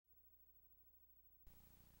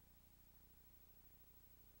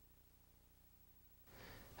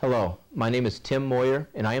Hello, my name is Tim Moyer,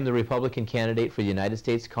 and I am the Republican candidate for the United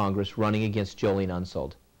States Congress running against Jolene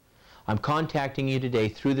Unsold. I'm contacting you today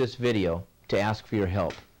through this video to ask for your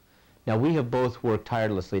help. Now, we have both worked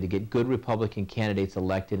tirelessly to get good Republican candidates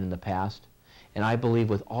elected in the past, and I believe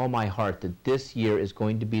with all my heart that this year is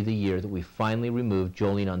going to be the year that we finally remove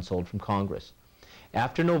Jolene Unsold from Congress.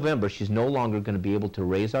 After November, she's no longer going to be able to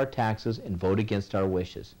raise our taxes and vote against our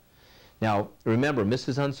wishes. Now, remember,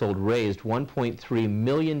 Mrs. Unsold raised $1.3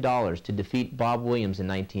 million to defeat Bob Williams in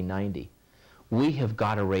 1990. We have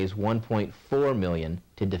got to raise $1.4 million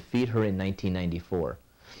to defeat her in 1994.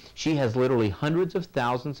 She has literally hundreds of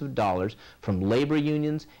thousands of dollars from labor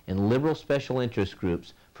unions and liberal special interest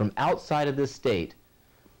groups from outside of this state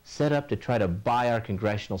set up to try to buy our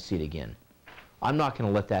congressional seat again. I'm not going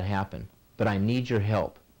to let that happen, but I need your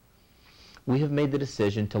help. We have made the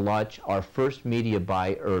decision to launch our first media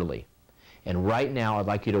buy early. And right now, I'd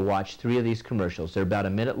like you to watch 3 of these commercials. They're about a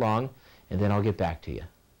minute long, and then I'll get back to you.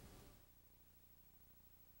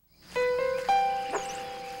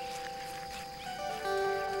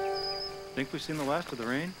 Think we've seen the last of the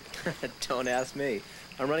rain? Don't ask me.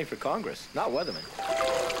 I'm running for Congress, not weatherman.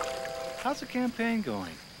 How's the campaign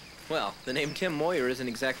going? Well, the name Tim Moyer isn't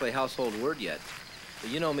exactly a household word yet. But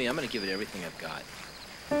you know me, I'm going to give it everything I've got.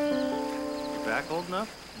 Your back old enough?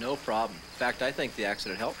 No problem. In fact, I think the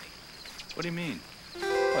accident helped me. What do you mean?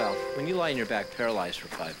 Well, when you lie on your back paralyzed for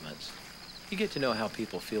 5 months, you get to know how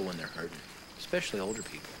people feel when they're hurting, especially older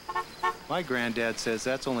people. My granddad says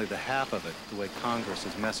that's only the half of it, the way Congress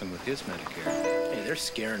is messing with his Medicare. Hey, they're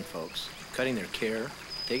scaring folks, cutting their care,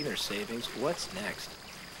 taking their savings. What's next?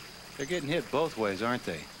 They're getting hit both ways, aren't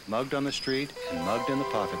they? Mugged on the street and mugged in the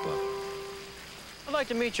pocketbook. I'd like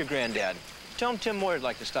to meet your granddad. Tell him Tim Moyer'd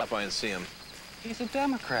like to stop by and see him. He's a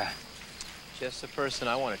Democrat. Just the person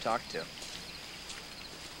I want to talk to.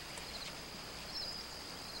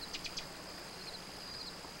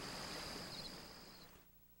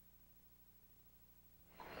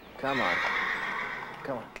 Come on.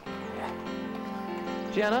 Come on.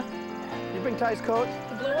 Jenna, you bring Ty's coat?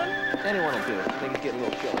 The blue one? Anyone will do it. I think it's getting a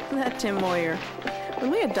little chilly. That Tim Moyer.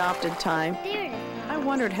 When we adopted Ty, I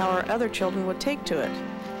wondered how our other children would take to it.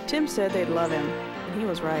 Tim said they'd love him, and he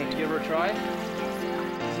was right. Give her a try?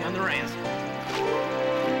 Easy on the reins.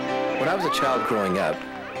 When I was a child growing up,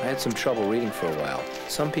 I had some trouble reading for a while.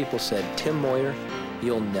 Some people said, Tim Moyer,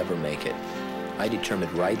 you'll never make it. I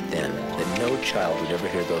determined right then that no child would ever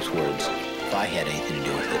hear those words if I had anything to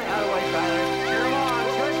do with it.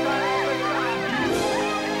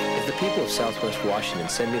 If the people of Southwest Washington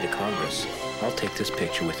send me to Congress, I'll take this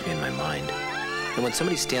picture with me in my mind. And when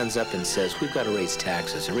somebody stands up and says, we've got to raise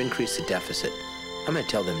taxes or increase the deficit, I'm going to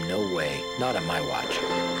tell them, no way, not on my watch.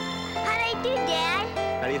 How'd I do, Dad?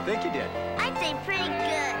 How do you think you did? I'd say pretty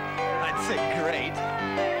good. I'd say great.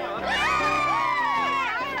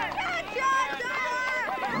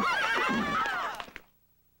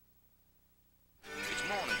 It's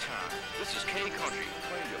morning time. This is K Country,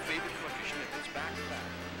 playing your favorite country snippets back to back.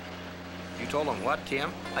 You told him what,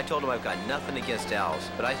 Tim? I told him I've got nothing against owls,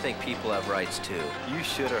 but I think people have rights too. You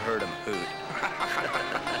should have heard him hoot.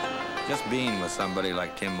 Just being with somebody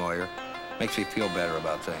like Tim Moyer makes me feel better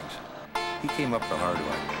about things. He came up the hard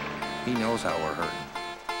way. He knows how we're hurting.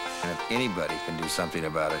 And if anybody can do something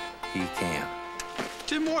about it, he can.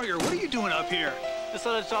 Tim Moyer, what are you doing up here? Just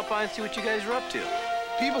thought I'd stop by and see what you guys are up to.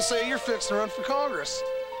 People say you're fixing to run for Congress.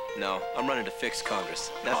 No, I'm running to fix Congress.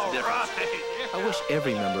 That's the difference. Right. I wish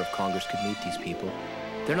every member of Congress could meet these people.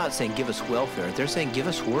 They're not saying give us welfare, they're saying give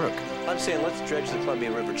us work. I'm saying let's dredge the Columbia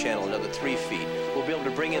River Channel another 3 feet. We'll be able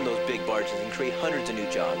to bring in those big barges and create hundreds of new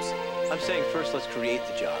jobs. I'm saying first let's create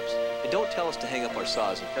the jobs. And don't tell us to hang up our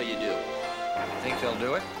saws until you do. Think they'll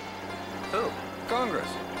do it? Who? Congress.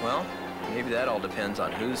 Well, maybe that all depends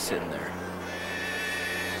on who's sitting there.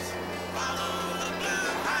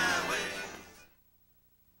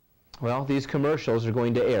 Well, these commercials are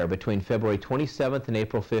going to air between February 27th and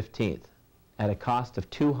April 15th at a cost of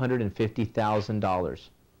 $250,000.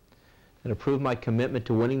 And to prove my commitment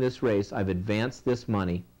to winning this race, I've advanced this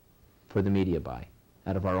money for the media buy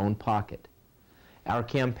out of our own pocket. Our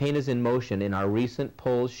campaign is in motion, and our recent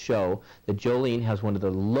polls show that Jolene has one of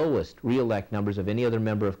the lowest re-elect numbers of any other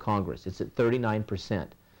member of Congress. It's at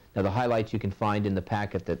 39%. Now, the highlights you can find in the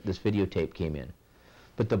packet that this videotape came in.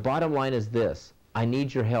 But the bottom line is this: I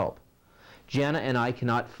need your help. Jana and I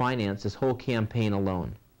cannot finance this whole campaign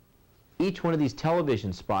alone. Each one of these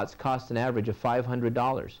television spots costs an average of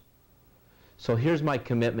 $500. So here's my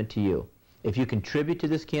commitment to you. If you contribute to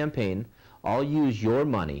this campaign, I'll use your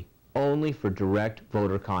money only for direct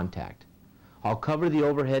voter contact. I'll cover the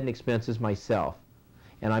overhead and expenses myself.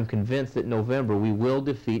 And I'm convinced that in November we will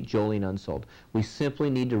defeat Jolene Unsold. We simply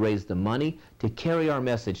need to raise the money to carry our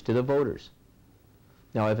message to the voters.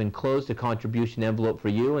 Now, I've enclosed a contribution envelope for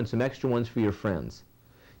you and some extra ones for your friends.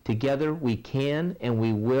 Together we can and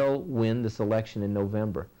we will win this election in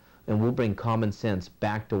November, and we'll bring common sense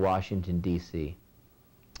back to Washington, D.C.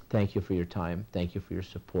 Thank you for your time. Thank you for your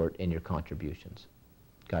support and your contributions.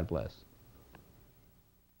 God bless.